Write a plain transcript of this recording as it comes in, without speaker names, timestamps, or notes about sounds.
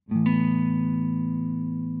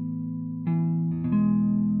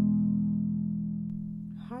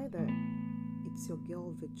It's your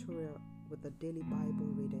girl Victoria with the Daily Bible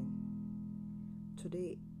reading.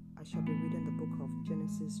 Today I shall be reading the book of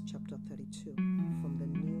Genesis chapter 32 from the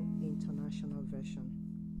New International Version.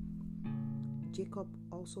 Jacob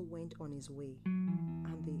also went on his way,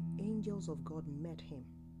 and the angels of God met him.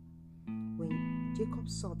 When Jacob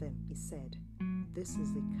saw them, he said, "This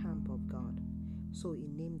is the camp of God." So he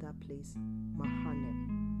named that place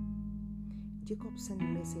Mahanaim. Jacob sent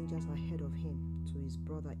messengers ahead of him to his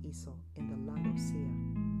brother Esau in the land of Seir,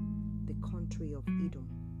 the country of Edom.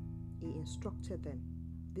 He instructed them,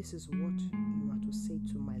 "This is what you are to say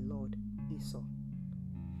to my lord Esau.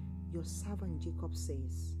 Your servant Jacob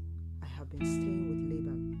says, I have been staying with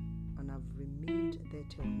Laban and have remained there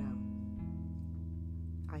till now.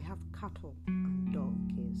 I have cattle and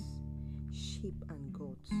donkeys, sheep and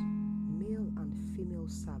goats, male and female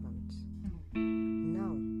servants.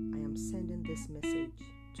 Now I am sending this message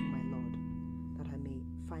to my lord, that I may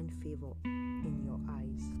find favor in your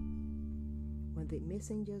eyes." When the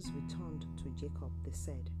messengers returned to Jacob, they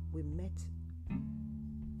said, We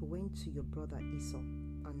went to your brother Esau,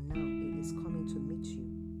 and now he is coming to meet you,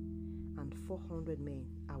 and 400 men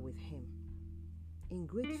are with him. In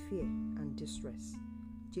great fear and distress,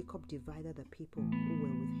 Jacob divided the people who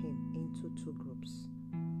were with him into two groups,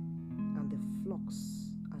 and the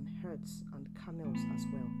flocks and herds and camels as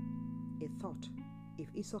well. He thought,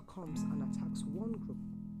 if Esau comes and attacks one group,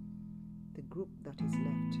 the group that is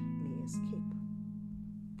left may escape.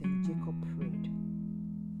 Then Jacob prayed,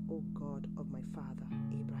 "O God of my father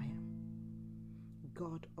Abraham,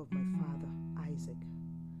 God of my father Isaac,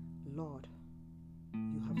 Lord,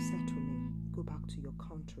 you have said to me, go back to your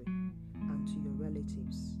country and to your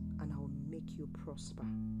relatives, and I will make you prosper.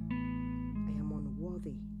 I am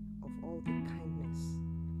unworthy of all the kindness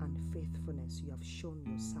and faithfulness you have shown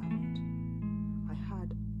your servant. I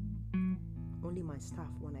had only my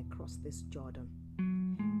staff when I crossed this Jordan,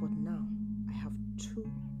 but now I have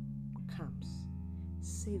two camps.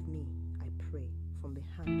 Save me, I pray, from the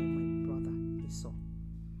hand of my brother Esau,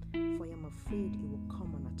 for I am afraid he will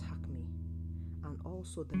come and attack me, and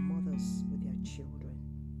also the mothers with their children.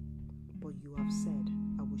 But you have said,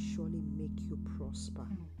 I will surely make you prosper,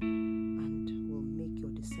 and will make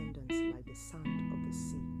your descendants like the sand of the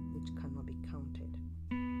sea, which cannot be counted."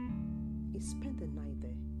 He spent the night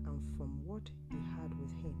there, and from what he had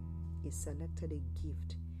with him, he selected a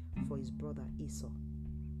gift for his brother Esau: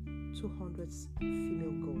 200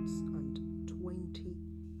 female goats and 20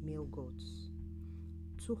 male goats,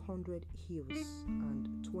 200 ewes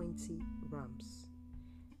and 20 rams,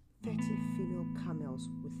 30 female camels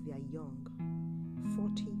with their young,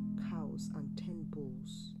 40 cows and 10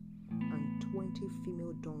 bulls, and 20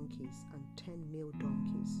 female donkeys and 10 male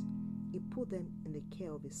donkeys. He put them in the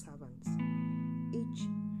care of his servants, each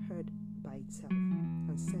herd by itself,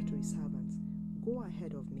 and said to his servants, "Go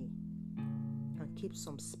ahead of me and keep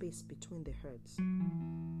some space between the herds."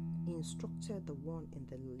 He instructed the one in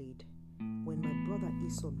the lead, "When my brother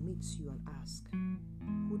Esau meets you and asks,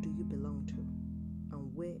 'Who do you belong to?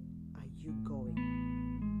 And where are you going?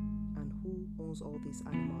 And who owns all these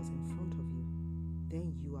animals in front of you?'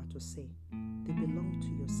 Then you are to say, 'They belong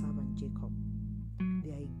to your servant Jacob.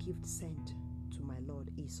 They are a gift sent to my lord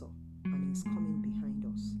Esau, and he is coming behind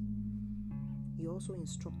us.'" He also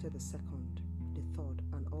instructed the second, the third,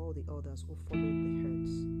 and all the others who followed the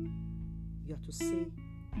herds, "You are to say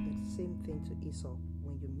the same thing to Esau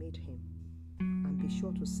when you meet him, and be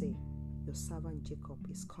sure to say, 'Your servant Jacob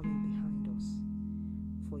is coming behind us.'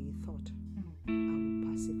 For he thought, I will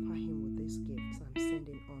pacify him with these gifts I'm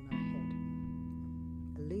sending on ahead.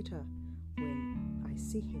 Later, when I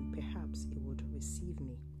see him, perhaps he would receive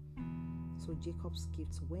me." So Jacob's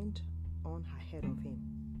gifts went on ahead of him,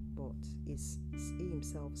 but he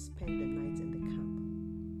himself spent the night in the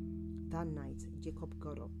camp. That night, Jacob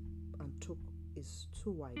got up and took his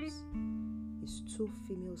 2 wives, his 2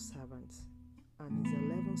 female servants, and his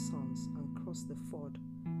 11 sons, and crossed the ford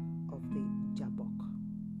of the Jabbok.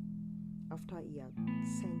 After he had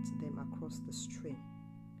sent them across the stream,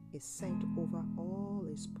 he sent over all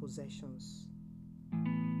his possessions.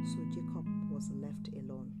 So Jacob was left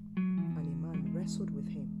alone, and a man wrestled with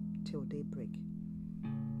him till daybreak.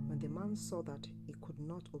 When the man saw that he could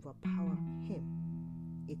not overpower him,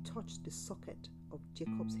 he touched the socket of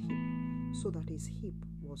Jacob's hip, so that his hip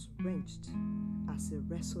was wrenched as he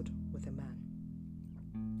wrestled with the man.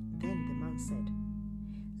 Then the man said,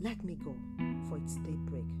 "Let me go, for it's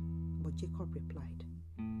daybreak." But Jacob replied,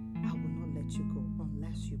 "I will not let you go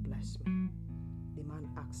unless you bless me." The man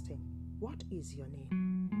asked him, "What is your name?"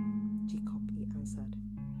 "Jacob," he answered.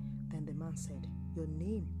 Then the man said, "Your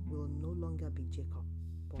name will no longer be Jacob,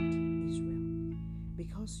 but Israel,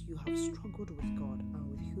 Because you have struggled with God and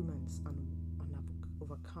with humans and have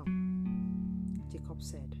overcome. Jacob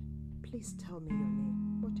said, please tell me your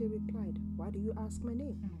name. But he replied, why do you ask my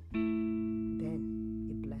name? Then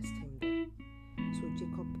he blessed him there. So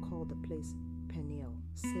Jacob called the place Peniel,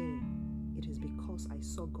 saying, it is because I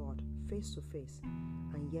saw God face to face,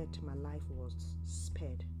 and yet my life was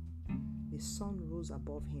spared. The sun rose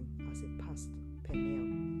above him as he passed Peniel,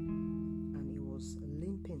 and he was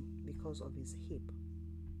limping because of his hip.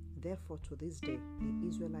 Therefore, to this day, the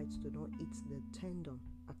Israelites do not eat the tendon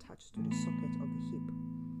attached to the socket of the hip,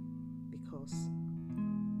 because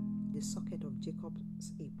the socket of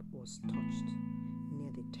Jacob's hip was touched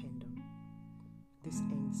near the tendon. This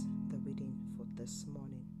ends the reading for this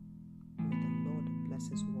morning. May the Lord bless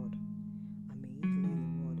His word, and may He lead